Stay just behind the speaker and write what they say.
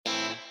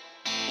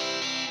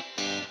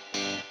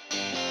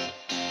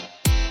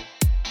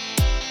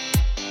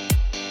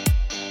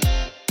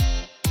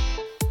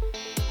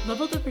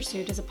Level the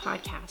Pursuit is a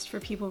podcast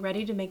for people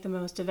ready to make the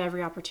most of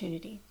every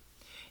opportunity.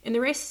 In the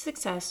race of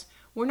success,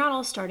 we're not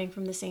all starting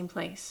from the same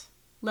place.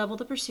 Level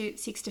the Pursuit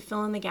seeks to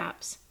fill in the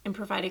gaps and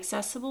provide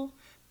accessible,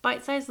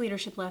 bite-sized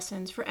leadership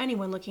lessons for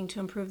anyone looking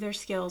to improve their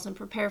skills and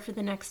prepare for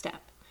the next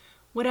step,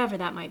 whatever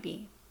that might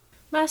be.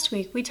 Last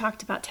week, we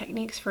talked about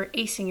techniques for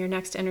acing your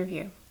next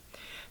interview.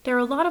 There are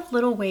a lot of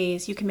little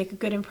ways you can make a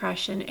good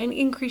impression and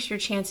increase your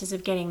chances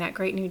of getting that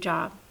great new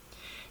job.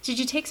 Did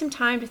you take some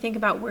time to think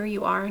about where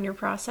you are in your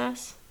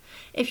process?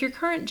 If your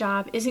current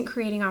job isn't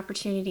creating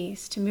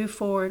opportunities to move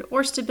forward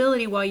or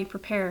stability while you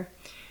prepare,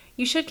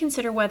 you should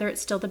consider whether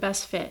it's still the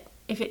best fit.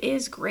 If it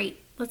is,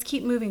 great. Let's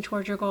keep moving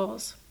toward your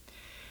goals.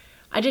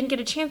 I didn't get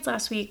a chance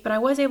last week, but I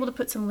was able to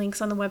put some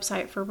links on the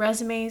website for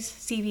resumes,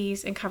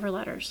 CVs, and cover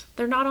letters.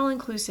 They're not all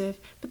inclusive,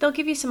 but they'll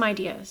give you some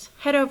ideas.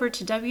 Head over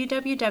to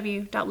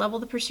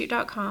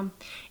www.levelthepursuit.com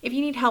if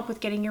you need help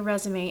with getting your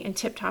resume in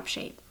tip-top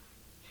shape.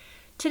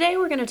 Today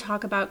we're going to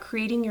talk about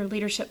creating your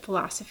leadership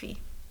philosophy.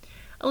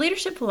 A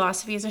leadership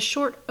philosophy is a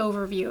short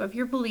overview of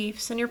your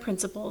beliefs and your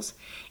principles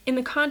in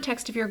the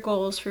context of your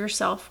goals for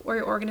yourself or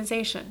your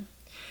organization.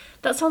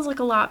 That sounds like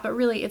a lot, but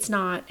really it's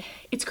not.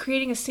 It's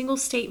creating a single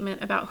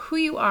statement about who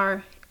you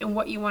are and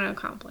what you want to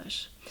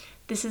accomplish.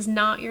 This is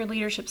not your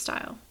leadership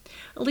style.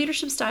 A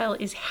leadership style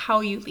is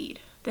how you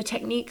lead, the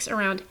techniques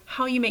around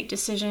how you make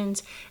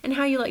decisions, and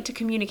how you like to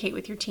communicate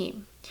with your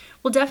team.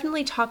 We'll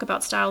definitely talk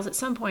about styles at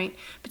some point,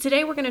 but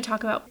today we're going to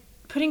talk about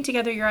putting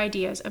together your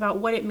ideas about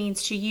what it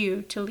means to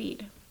you to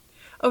lead.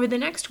 Over the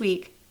next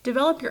week,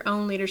 develop your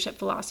own leadership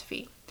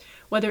philosophy.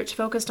 Whether it's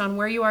focused on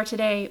where you are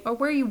today or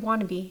where you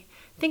want to be,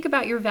 think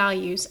about your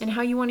values and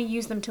how you want to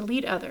use them to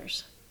lead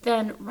others.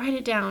 Then write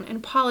it down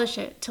and polish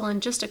it till in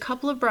just a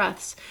couple of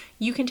breaths,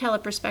 you can tell a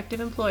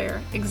prospective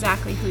employer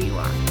exactly who you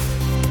are.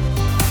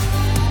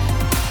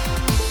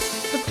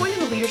 The point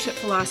of a leadership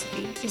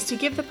philosophy is to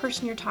give the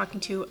person you're talking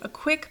to a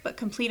quick but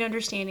complete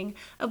understanding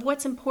of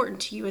what's important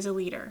to you as a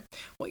leader,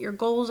 what your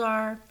goals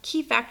are,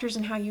 key factors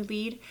in how you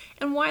lead,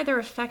 and why they're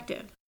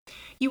effective.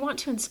 You want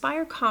to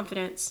inspire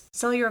confidence,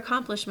 sell your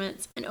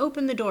accomplishments, and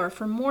open the door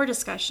for more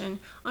discussion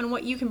on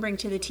what you can bring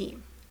to the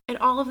team. And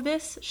all of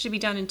this should be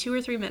done in 2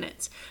 or 3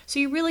 minutes, so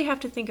you really have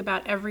to think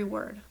about every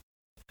word.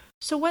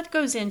 So what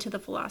goes into the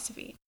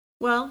philosophy?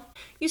 Well,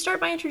 you start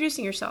by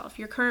introducing yourself,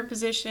 your current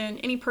position,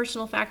 any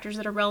personal factors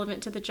that are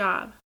relevant to the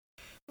job.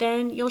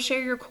 Then you'll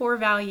share your core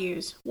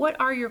values. What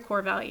are your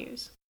core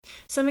values?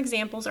 Some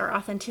examples are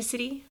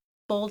authenticity,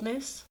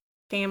 boldness,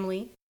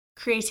 family,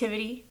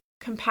 creativity,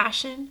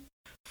 compassion,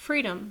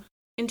 freedom,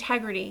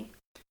 integrity,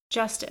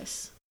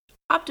 justice,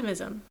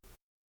 optimism,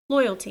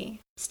 loyalty,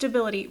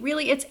 stability.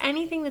 Really, it's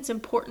anything that's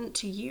important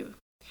to you.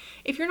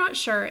 If you're not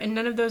sure and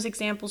none of those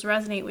examples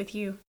resonate with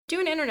you, do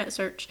an internet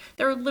search.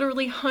 There are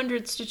literally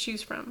hundreds to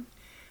choose from.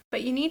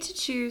 But you need to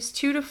choose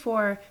 2 to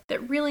 4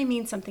 that really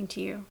mean something to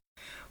you.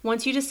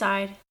 Once you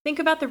decide, think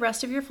about the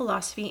rest of your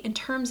philosophy in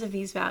terms of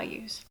these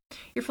values.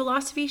 Your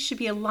philosophy should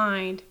be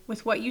aligned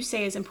with what you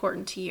say is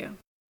important to you.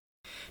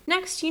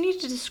 Next, you need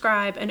to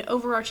describe an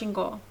overarching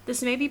goal.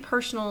 This may be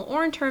personal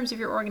or in terms of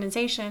your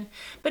organization,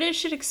 but it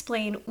should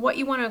explain what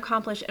you want to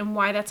accomplish and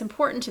why that's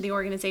important to the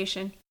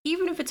organization,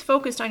 even if it's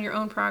focused on your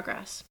own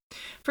progress.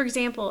 For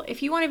example,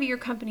 if you want to be your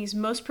company's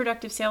most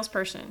productive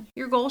salesperson,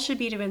 your goal should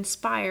be to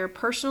inspire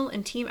personal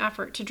and team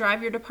effort to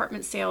drive your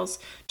department's sales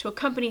to a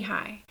company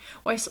high,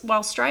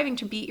 while striving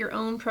to beat your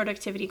own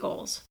productivity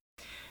goals.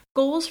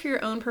 Goals for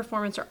your own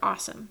performance are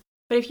awesome.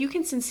 But if you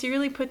can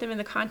sincerely put them in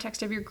the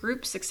context of your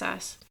group's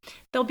success,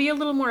 they'll be a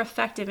little more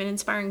effective in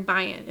inspiring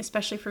buy-in,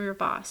 especially for your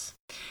boss.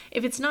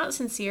 If it's not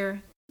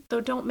sincere, though,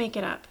 don't make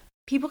it up.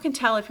 People can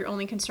tell if you're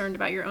only concerned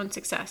about your own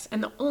success,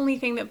 and the only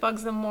thing that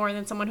bugs them more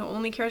than someone who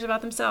only cares about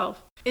themselves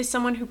is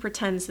someone who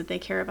pretends that they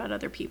care about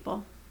other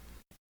people.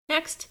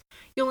 Next,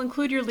 you'll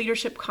include your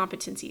leadership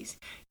competencies.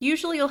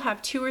 Usually you'll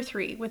have 2 or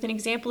 3 with an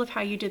example of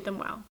how you did them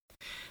well.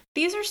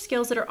 These are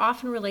skills that are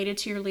often related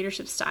to your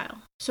leadership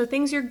style. So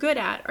things you're good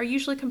at are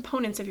usually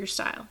components of your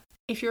style.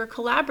 If you're a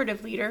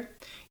collaborative leader,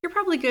 you're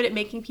probably good at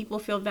making people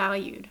feel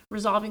valued,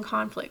 resolving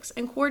conflicts,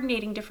 and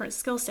coordinating different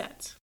skill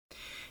sets.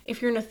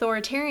 If you're an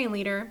authoritarian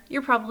leader,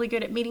 you're probably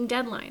good at meeting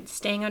deadlines,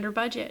 staying under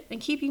budget,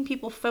 and keeping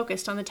people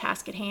focused on the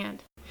task at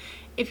hand.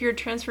 If you're a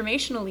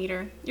transformational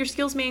leader, your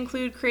skills may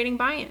include creating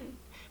buy-in,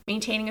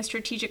 maintaining a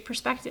strategic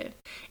perspective,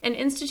 and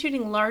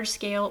instituting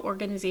large-scale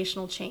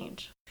organizational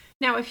change.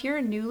 Now, if you're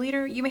a new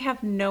leader, you may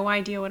have no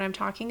idea what I'm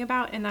talking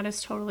about, and that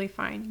is totally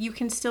fine. You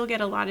can still get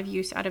a lot of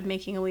use out of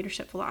making a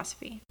leadership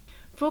philosophy.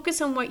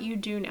 Focus on what you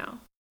do know.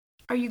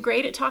 Are you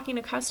great at talking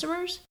to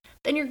customers?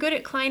 Then you're good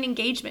at client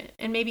engagement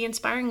and maybe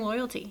inspiring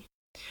loyalty.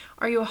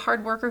 Are you a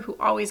hard worker who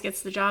always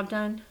gets the job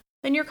done?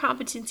 Then your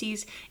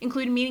competencies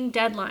include meeting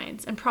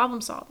deadlines and problem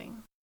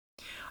solving.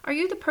 Are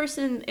you the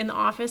person in the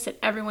office that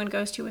everyone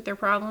goes to with their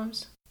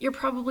problems? You're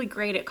probably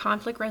great at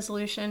conflict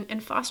resolution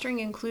and fostering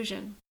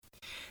inclusion.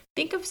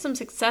 Think of some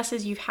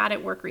successes you've had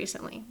at work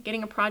recently,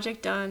 getting a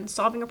project done,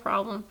 solving a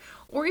problem,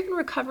 or even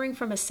recovering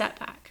from a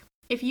setback.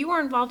 If you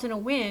are involved in a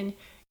win,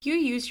 you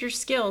use your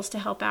skills to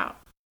help out.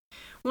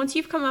 Once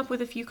you've come up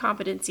with a few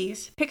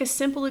competencies, pick a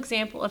simple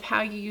example of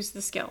how you use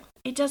the skill.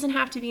 It doesn't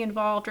have to be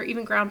involved or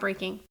even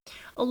groundbreaking.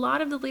 A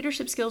lot of the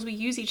leadership skills we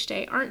use each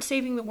day aren't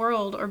saving the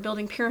world or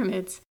building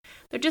pyramids.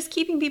 They're just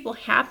keeping people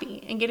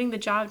happy and getting the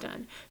job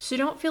done, so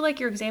don't feel like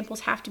your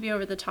examples have to be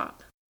over the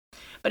top.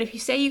 But if you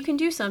say you can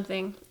do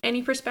something,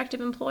 any prospective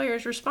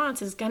employer's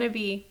response is going to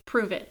be,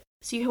 prove it.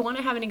 So you want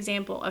to have an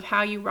example of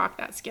how you rock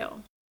that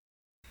skill.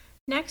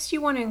 Next,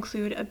 you want to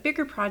include a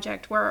bigger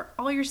project where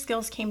all your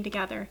skills came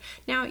together.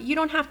 Now, you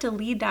don't have to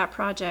lead that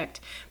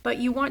project, but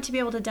you want to be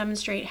able to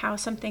demonstrate how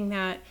something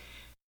that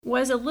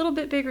was a little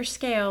bit bigger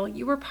scale,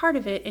 you were part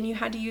of it and you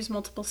had to use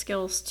multiple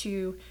skills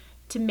to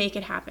make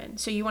it happen.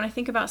 So you want to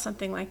think about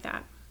something like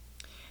that.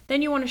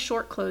 Then you want a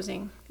short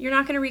closing. You're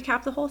not going to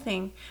recap the whole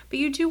thing, but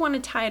you do want to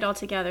tie it all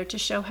together to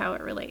show how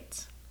it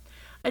relates.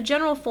 A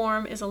general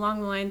form is along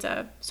the lines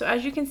of, so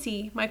as you can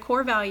see, my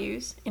core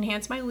values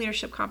enhance my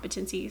leadership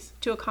competencies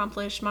to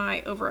accomplish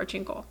my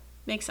overarching goal.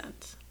 Makes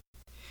sense.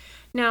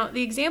 Now,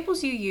 the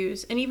examples you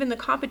use and even the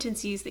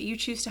competencies that you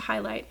choose to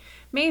highlight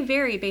may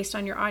vary based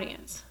on your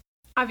audience.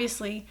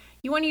 Obviously,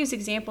 you want to use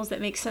examples that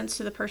make sense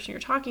to the person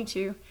you're talking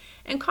to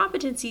and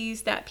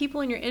competencies that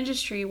people in your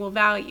industry will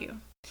value.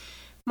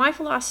 My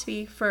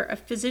philosophy for a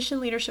physician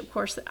leadership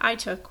course that I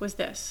took was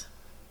this.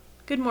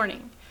 Good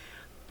morning.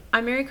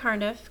 I'm Mary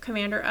Cardiff,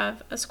 commander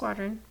of a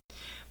squadron.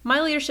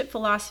 My leadership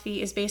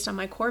philosophy is based on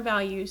my core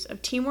values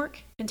of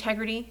teamwork,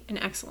 integrity, and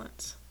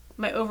excellence.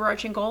 My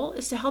overarching goal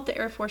is to help the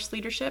Air Force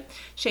leadership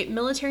shape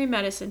military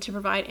medicine to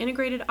provide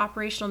integrated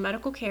operational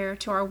medical care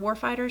to our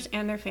warfighters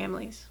and their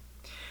families.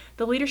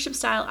 The leadership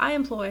style I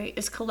employ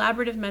is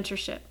collaborative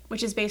mentorship,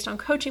 which is based on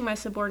coaching my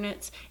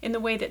subordinates in the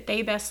way that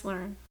they best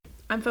learn.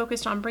 I'm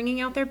focused on bringing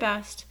out their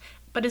best,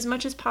 but as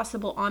much as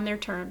possible on their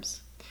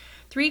terms.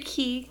 3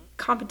 key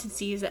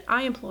competencies that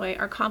I employ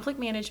are conflict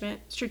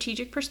management,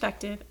 strategic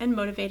perspective, and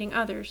motivating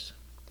others.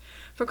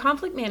 For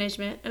conflict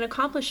management, an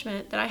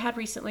accomplishment that I had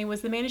recently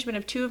was the management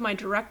of 2 of my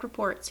direct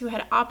reports who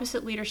had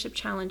opposite leadership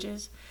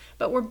challenges,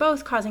 but were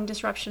both causing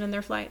disruption in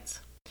their flights.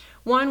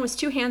 One was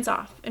too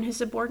hands-off, and his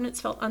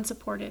subordinates felt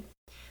unsupported.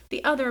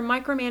 The other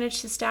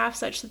micromanaged his staff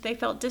such that they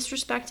felt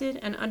disrespected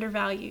and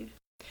undervalued.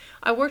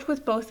 I worked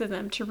with both of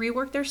them to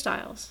rework their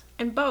styles,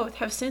 and both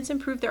have since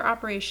improved their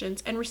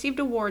operations and received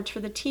awards for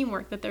the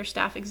teamwork that their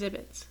staff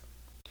exhibits.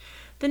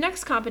 The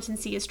next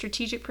competency is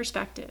strategic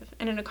perspective,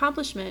 and an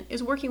accomplishment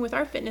is working with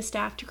our fitness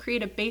staff to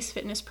create a base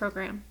fitness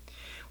program.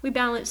 We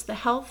balance the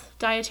health,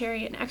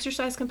 dietary, and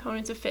exercise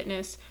components of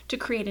fitness to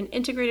create an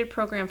integrated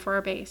program for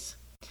our base.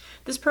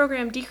 This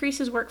program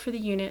decreases work for the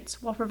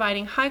units while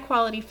providing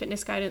high-quality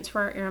fitness guidance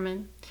for our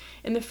airmen.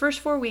 In the first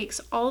 4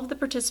 weeks, all of the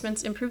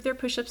participants improved their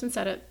push-ups and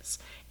setups,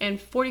 and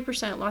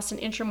 40% lost an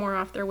inch or more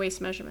off their waist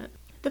measurement.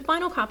 The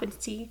final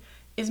competency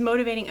is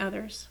motivating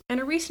others, and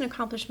a recent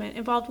accomplishment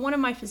involved one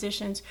of my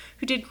physicians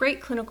who did great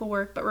clinical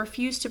work but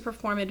refused to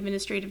perform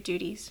administrative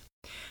duties.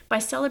 By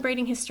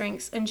celebrating his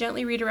strengths and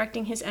gently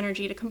redirecting his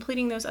energy to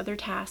completing those other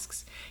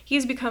tasks, he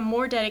has become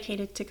more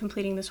dedicated to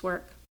completing this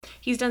work.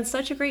 He's done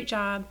such a great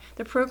job,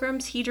 the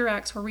programs he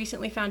directs were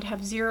recently found to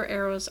have 0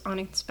 errors on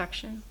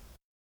inspection.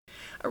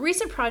 A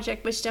recent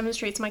project which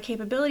demonstrates my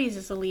capabilities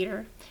as a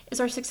leader is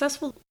our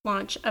successful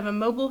launch of a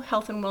mobile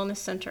health and wellness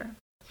center.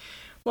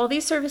 While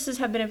these services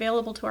have been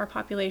available to our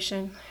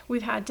population,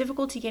 we've had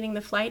difficulty getting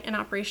the flight and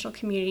operational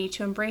community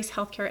to embrace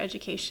healthcare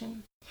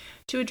education.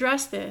 To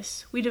address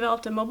this, we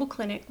developed a mobile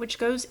clinic which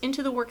goes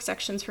into the work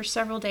sections for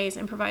several days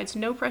and provides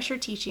no-pressure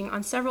teaching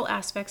on several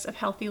aspects of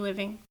healthy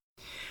living.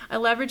 I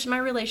leveraged my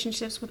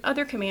relationships with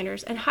other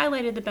commanders and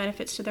highlighted the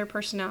benefits to their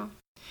personnel.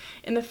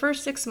 In the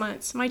first 6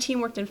 months, my team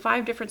worked in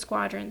 5 different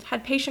squadrons,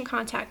 had patient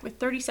contact with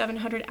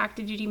 3,700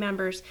 active duty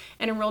members,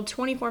 and enrolled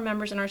 24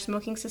 members in our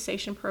smoking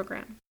cessation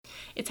program.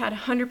 It's had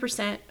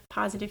 100%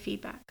 positive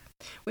feedback.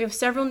 We have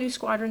several new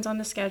squadrons on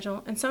the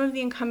schedule, and some of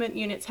the incumbent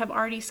units have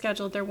already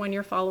scheduled their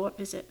 1-year follow-up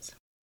visits.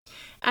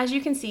 As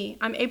you can see,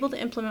 I'm able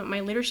to implement my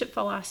leadership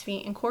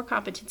philosophy and core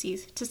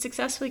competencies to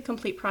successfully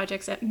complete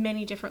projects at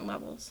many different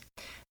levels.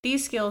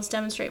 These skills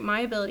demonstrate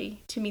my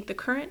ability to meet the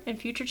current and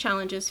future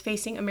challenges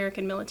facing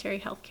American military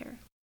healthcare.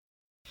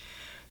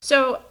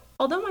 So,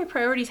 although my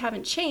priorities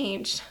haven't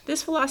changed,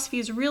 this philosophy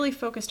is really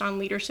focused on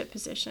leadership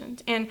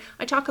positions, and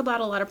I talk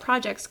about a lot of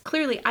projects.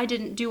 Clearly, I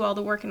didn't do all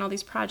the work in all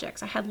these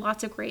projects. I had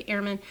lots of great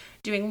airmen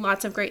doing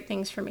lots of great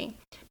things for me.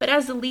 But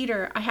as a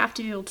leader, I have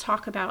to be able to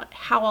talk about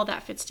how all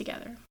that fits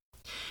together.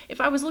 If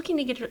I was looking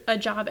to get a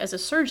job as a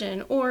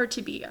surgeon or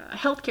to be a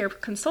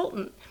healthcare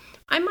consultant,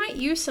 I might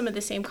use some of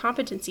the same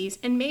competencies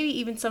and maybe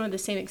even some of the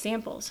same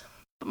examples.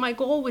 But my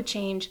goal would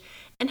change,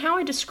 and how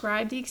I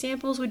describe the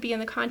examples would be in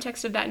the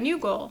context of that new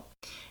goal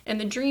and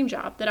the dream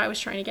job that I was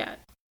trying to get.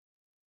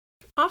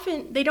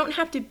 Often, they don't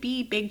have to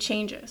be big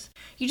changes.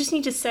 You just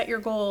need to set your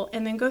goal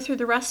and then go through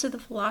the rest of the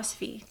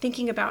philosophy,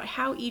 thinking about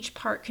how each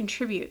part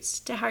contributes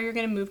to how you're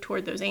going to move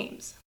toward those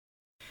aims.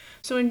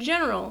 So in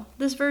general,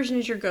 this version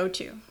is your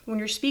go-to when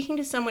you're speaking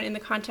to someone in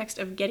the context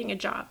of getting a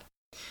job.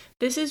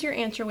 This is your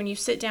answer when you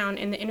sit down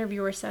and the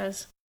interviewer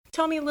says,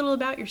 "Tell me a little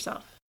about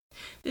yourself."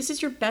 This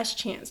is your best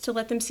chance to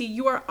let them see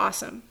you are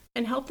awesome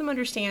and help them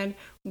understand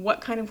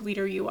what kind of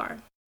leader you are.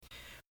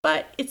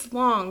 But it's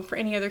long for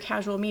any other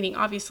casual meeting,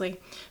 obviously,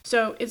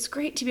 so it's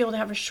great to be able to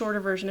have a shorter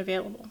version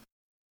available.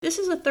 This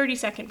is a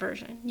 30-second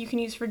version you can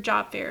use for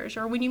job fairs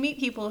or when you meet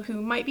people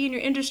who might be in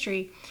your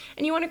industry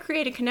and you want to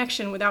create a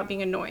connection without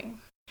being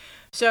annoying.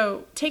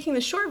 So taking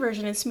the short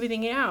version and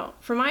smoothing it out,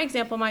 for my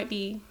example might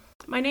be,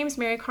 my name is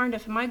Mary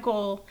Carndiff and my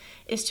goal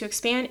is to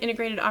expand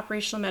integrated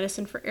operational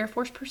medicine for Air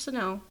Force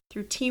personnel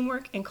through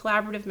teamwork and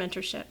collaborative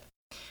mentorship.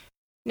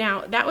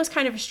 Now, that was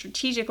kind of a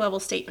strategic level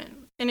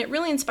statement, and it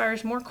really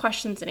inspires more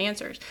questions than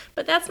answers,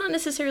 but that's not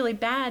necessarily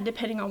bad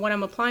depending on what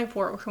I'm applying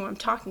for or who I'm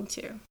talking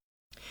to.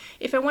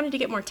 If I wanted to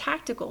get more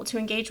tactical to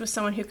engage with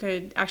someone who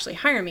could actually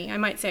hire me, I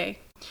might say,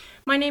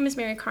 my name is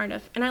Mary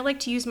Carndiff, and I like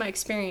to use my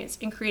experience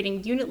in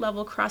creating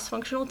unit-level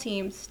cross-functional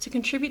teams to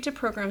contribute to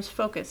programs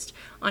focused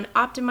on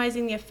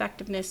optimizing the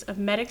effectiveness of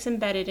medics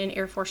embedded in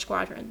Air Force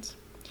squadrons.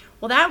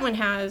 Well, that one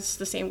has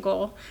the same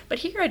goal, but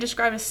here I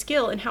describe a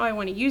skill and how I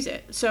want to use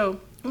it. So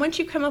once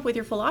you come up with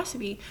your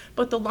philosophy,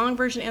 both the long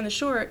version and the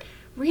short,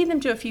 read them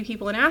to a few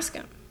people and ask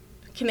them,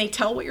 can they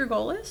tell what your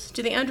goal is?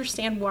 Do they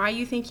understand why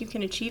you think you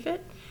can achieve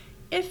it?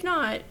 If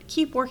not,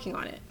 keep working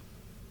on it.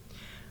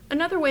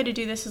 Another way to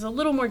do this is a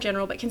little more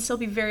general but can still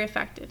be very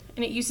effective,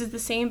 and it uses the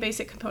same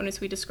basic components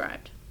we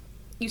described.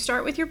 You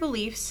start with your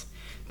beliefs,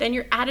 then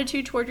your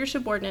attitude toward your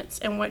subordinates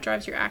and what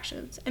drives your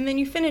actions, and then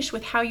you finish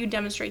with how you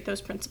demonstrate those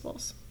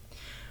principles.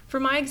 For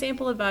my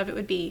example above, it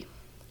would be,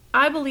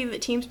 I believe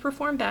that teams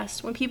perform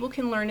best when people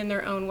can learn in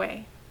their own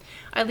way.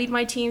 I lead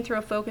my team through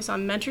a focus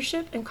on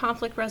mentorship and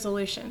conflict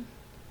resolution.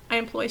 I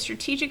employ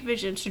strategic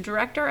vision to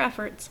direct our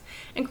efforts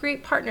and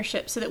create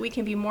partnerships so that we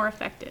can be more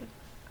effective.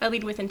 I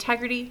lead with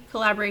integrity,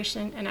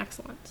 collaboration, and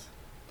excellence.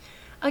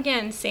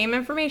 Again, same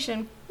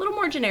information, a little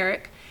more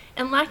generic,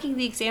 and lacking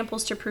the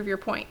examples to prove your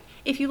point.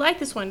 If you like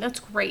this one, that's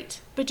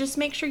great, but just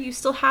make sure you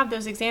still have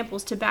those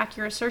examples to back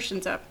your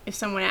assertions up if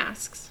someone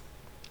asks.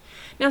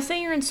 Now,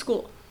 say you're in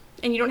school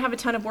and you don't have a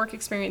ton of work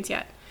experience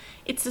yet.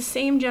 It's the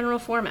same general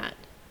format,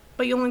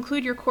 but you'll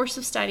include your course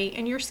of study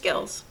and your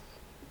skills.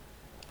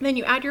 Then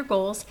you add your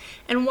goals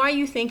and why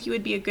you think you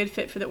would be a good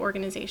fit for the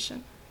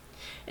organization.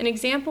 An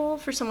example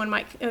for someone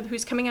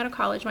who's coming out of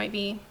college might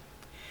be,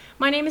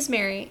 my name is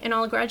Mary, and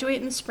I'll graduate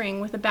in the spring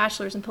with a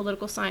bachelor's in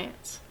political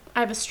science. I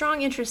have a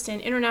strong interest in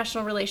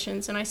international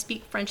relations, and I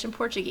speak French and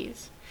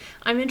Portuguese.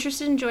 I'm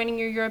interested in joining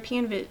your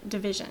European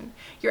division.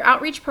 Your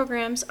outreach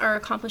programs are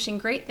accomplishing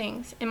great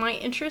things, and my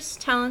interests,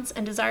 talents,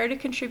 and desire to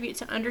contribute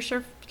to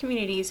underserved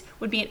communities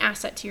would be an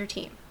asset to your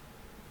team.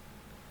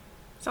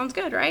 Sounds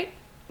good, right?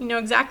 You know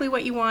exactly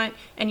what you want,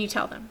 and you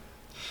tell them.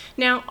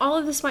 Now, all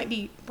of this might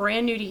be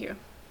brand new to you.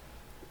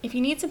 If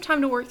you need some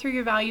time to work through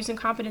your values and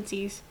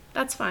competencies,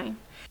 that's fine.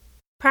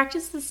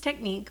 Practice this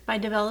technique by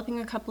developing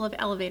a couple of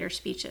elevator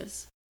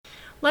speeches.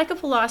 Like a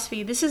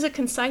philosophy, this is a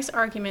concise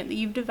argument that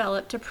you've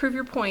developed to prove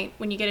your point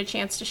when you get a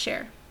chance to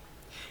share.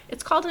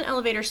 It's called an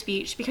elevator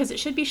speech because it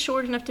should be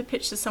short enough to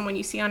pitch to someone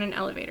you see on an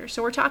elevator,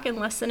 so we're talking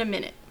less than a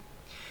minute.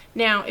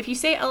 Now, if you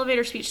say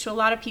elevator speech to a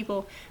lot of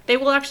people, they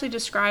will actually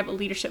describe a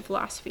leadership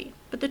philosophy,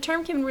 but the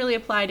term can really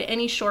apply to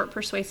any short,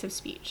 persuasive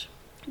speech.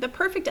 The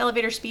perfect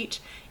elevator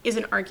speech is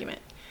an argument.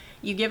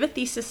 You give a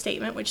thesis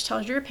statement, which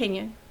tells your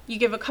opinion. You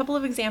give a couple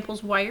of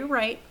examples why you're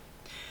right.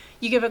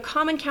 You give a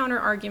common counter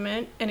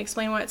argument and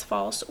explain why it's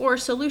false, or a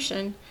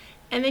solution,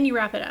 and then you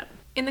wrap it up.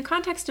 In the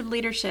context of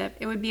leadership,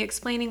 it would be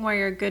explaining why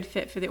you're a good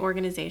fit for the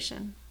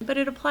organization, but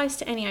it applies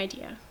to any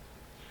idea.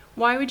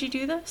 Why would you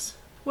do this?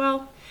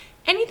 Well,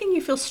 anything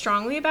you feel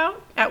strongly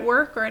about, at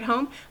work or at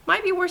home,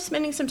 might be worth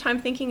spending some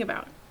time thinking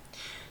about.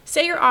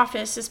 Say your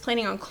office is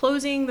planning on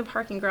closing the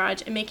parking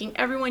garage and making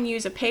everyone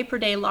use a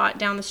pay-per-day lot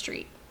down the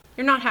street.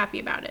 You're not happy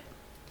about it.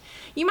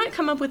 You might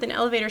come up with an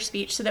elevator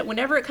speech so that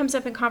whenever it comes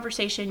up in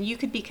conversation, you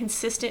could be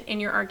consistent in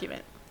your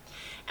argument.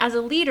 As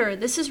a leader,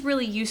 this is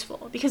really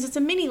useful because it's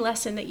a mini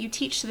lesson that you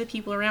teach to the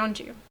people around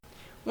you.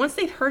 Once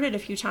they've heard it a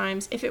few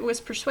times, if it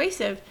was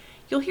persuasive,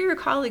 you'll hear your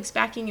colleagues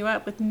backing you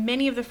up with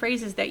many of the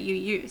phrases that you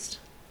used.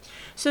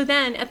 So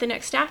then, at the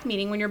next staff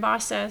meeting, when your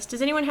boss says,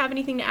 does anyone have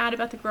anything to add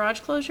about the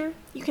garage closure?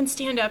 You can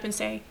stand up and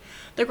say,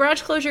 the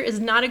garage closure is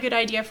not a good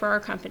idea for our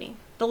company.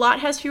 The lot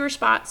has fewer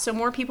spots, so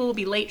more people will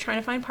be late trying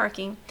to find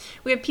parking.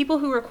 We have people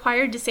who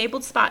require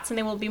disabled spots, and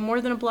they will be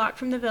more than a block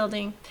from the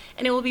building,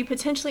 and it will be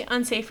potentially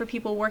unsafe for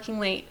people working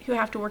late who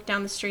have to work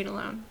down the street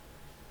alone.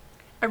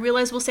 I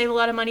realize we'll save a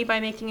lot of money by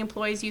making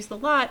employees use the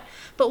lot,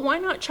 but why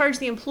not charge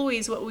the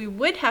employees what we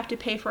would have to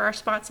pay for our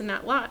spots in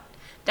that lot?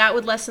 That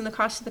would lessen the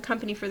cost of the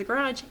company for the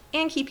garage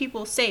and keep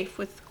people safe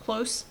with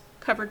close,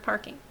 covered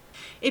parking.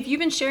 If you've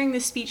been sharing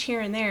this speech here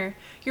and there,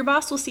 your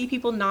boss will see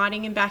people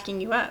nodding and backing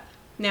you up.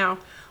 Now,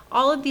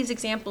 all of these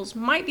examples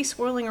might be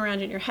swirling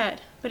around in your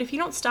head, but if you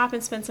don't stop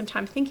and spend some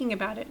time thinking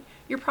about it,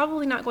 you're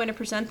probably not going to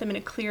present them in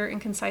a clear and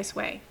concise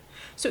way.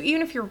 So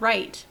even if you're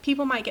right,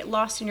 people might get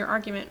lost in your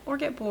argument or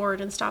get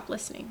bored and stop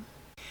listening.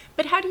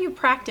 But how do you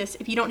practice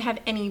if you don't have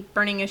any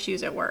burning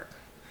issues at work?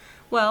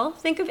 Well,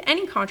 think of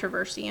any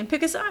controversy and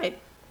pick a side.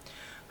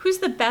 Who's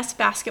the best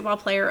basketball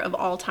player of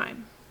all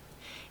time?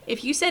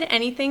 If you said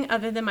anything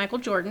other than Michael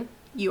Jordan,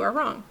 you are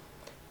wrong.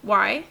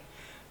 Why?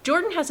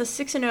 Jordan has a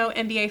 6-0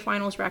 NBA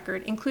Finals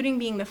record, including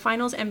being the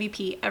Finals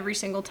MVP every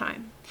single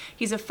time.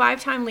 He's a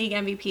 5-time league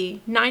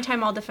MVP,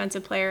 9-time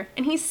All-Defensive Player,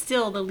 and he's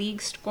still the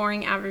league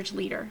scoring average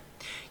leader.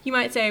 You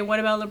might say, what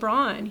about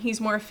LeBron?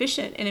 He's more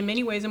efficient and in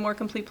many ways a more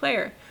complete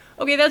player.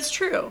 Okay, that's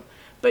true,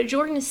 but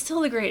Jordan is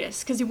still the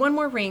greatest because he won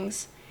more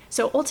rings.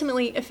 So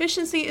ultimately,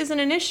 efficiency isn't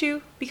an issue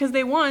because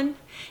they won.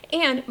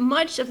 And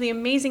much of the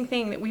amazing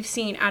thing that we've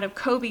seen out of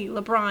Kobe,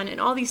 LeBron,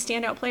 and all these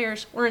standout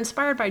players were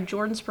inspired by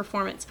Jordan's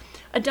performance,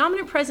 a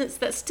dominant presence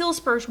that still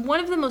spurs one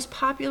of the most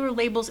popular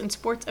labels in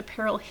sports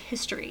apparel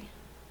history.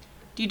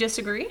 Do you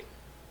disagree?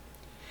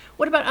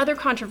 What about other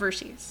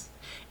controversies?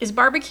 Is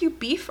barbecue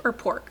beef or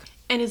pork?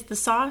 And is the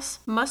sauce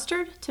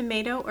mustard,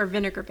 tomato, or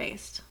vinegar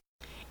based?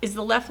 Is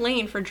the left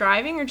lane for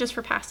driving or just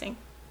for passing?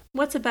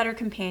 What's a better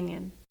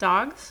companion,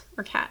 dogs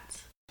or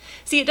cats?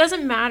 See, it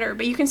doesn't matter,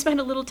 but you can spend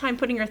a little time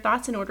putting your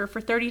thoughts in order for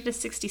 30 to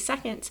 60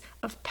 seconds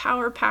of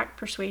power-packed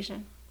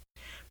persuasion.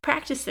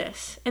 Practice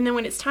this, and then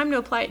when it's time to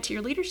apply it to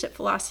your leadership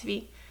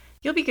philosophy,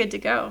 you'll be good to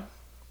go.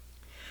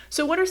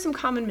 So what are some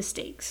common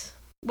mistakes?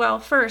 Well,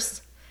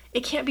 first,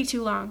 it can't be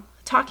too long.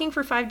 Talking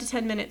for 5 to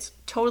 10 minutes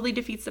totally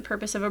defeats the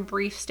purpose of a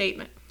brief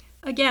statement.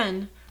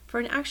 Again, for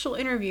an actual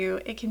interview,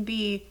 it can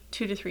be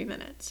 2 to 3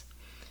 minutes.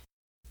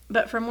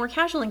 But for more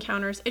casual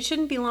encounters, it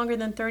shouldn't be longer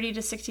than 30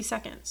 to 60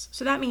 seconds.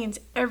 So that means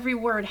every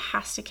word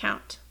has to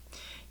count.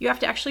 You have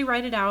to actually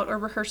write it out or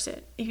rehearse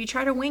it. If you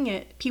try to wing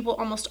it, people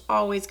almost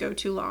always go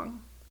too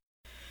long.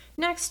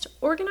 Next,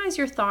 organize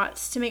your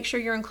thoughts to make sure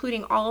you're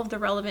including all of the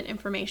relevant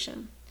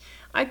information.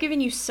 I've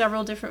given you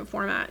several different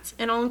formats,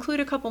 and I'll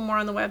include a couple more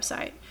on the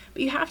website,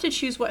 but you have to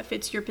choose what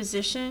fits your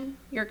position,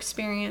 your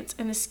experience,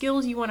 and the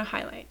skills you want to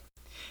highlight.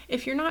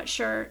 If you're not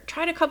sure,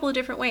 try it a couple of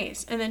different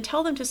ways, and then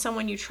tell them to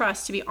someone you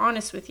trust to be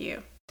honest with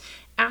you.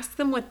 Ask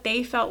them what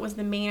they felt was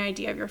the main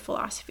idea of your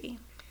philosophy.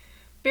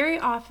 Very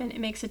often, it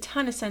makes a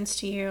ton of sense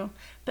to you,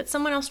 but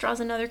someone else draws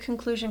another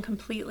conclusion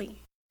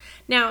completely.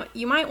 Now,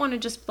 you might want to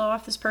just blow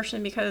off this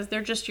person because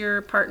they're just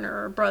your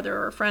partner or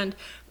brother or friend,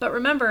 but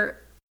remember,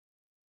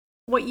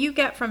 what you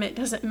get from it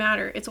doesn't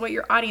matter. It's what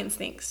your audience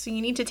thinks, so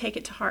you need to take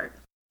it to heart.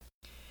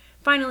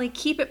 Finally,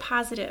 keep it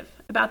positive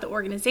about the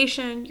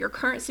organization, your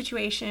current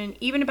situation,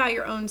 even about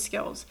your own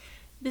skills.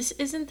 This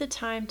isn't the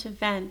time to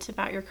vent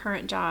about your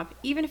current job,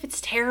 even if it's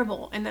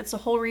terrible, and that's the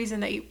whole reason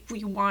that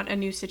you want a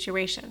new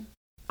situation.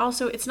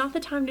 Also, it's not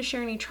the time to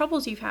share any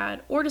troubles you've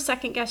had or to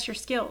second guess your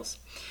skills.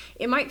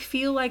 It might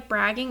feel like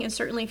bragging, and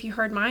certainly if you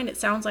heard mine, it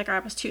sounds like I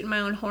was tooting my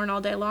own horn all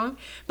day long,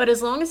 but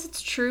as long as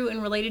it's true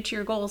and related to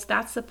your goals,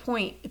 that's the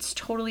point. It's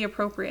totally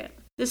appropriate.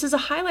 This is a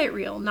highlight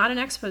reel, not an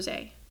expose.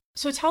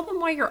 So tell them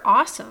why you're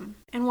awesome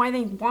and why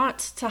they want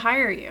to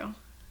hire you.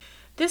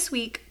 This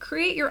week,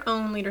 create your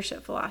own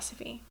leadership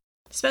philosophy.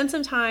 Spend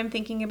some time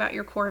thinking about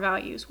your core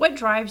values. What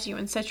drives you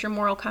and sets your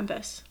moral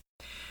compass?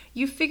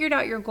 You've figured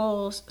out your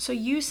goals, so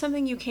use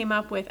something you came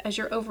up with as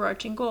your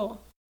overarching goal.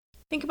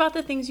 Think about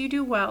the things you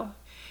do well,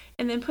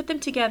 and then put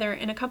them together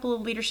in a couple of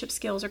leadership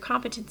skills or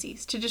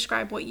competencies to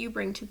describe what you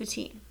bring to the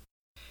team.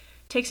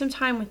 Take some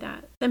time with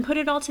that, then put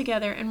it all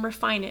together and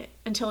refine it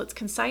until it's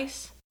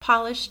concise,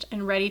 polished,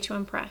 and ready to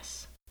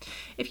impress.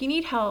 If you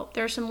need help,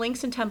 there are some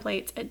links and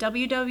templates at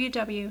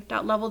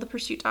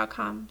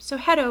www.levelthepursuit.com, so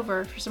head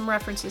over for some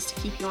references to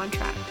keep you on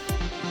track.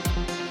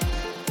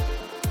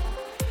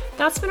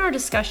 That's been our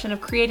discussion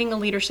of creating a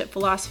leadership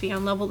philosophy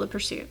on Level the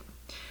Pursuit.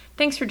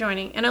 Thanks for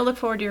joining, and I look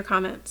forward to your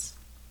comments.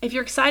 If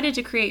you're excited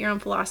to create your own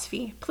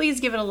philosophy,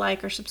 please give it a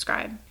like or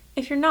subscribe.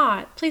 If you're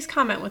not, please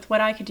comment with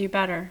what I could do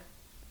better.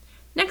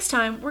 Next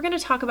time, we're going to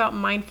talk about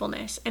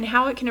mindfulness and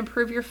how it can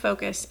improve your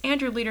focus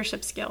and your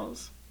leadership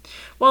skills.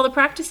 While the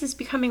practice is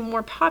becoming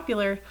more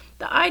popular,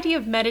 the idea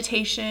of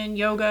meditation,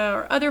 yoga,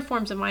 or other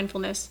forms of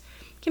mindfulness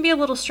can be a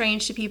little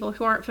strange to people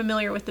who aren't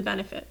familiar with the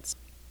benefits.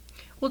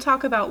 We'll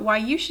talk about why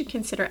you should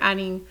consider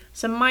adding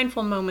some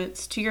mindful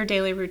moments to your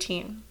daily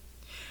routine.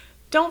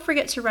 Don't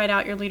forget to write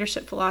out your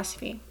leadership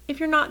philosophy. If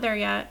you're not there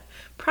yet,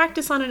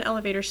 practice on an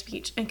elevator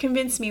speech and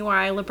convince me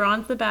why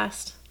LeBron's the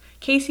best,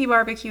 KC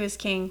Barbecue is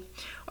king,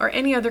 or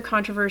any other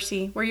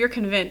controversy where you're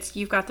convinced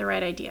you've got the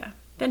right idea.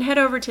 Then head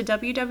over to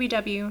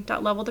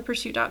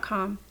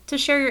www.levelthepursuit.com to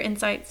share your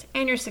insights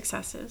and your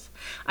successes.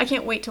 I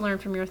can't wait to learn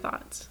from your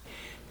thoughts.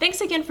 Thanks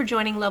again for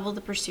joining Level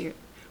the Pursuit.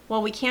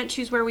 While we can't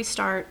choose where we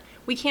start,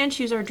 we can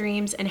choose our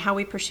dreams and how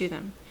we pursue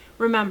them.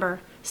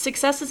 Remember,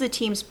 success is a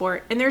team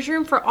sport, and there's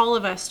room for all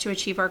of us to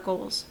achieve our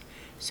goals.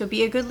 So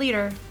be a good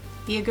leader,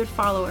 be a good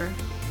follower,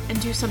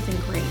 and do something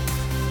great.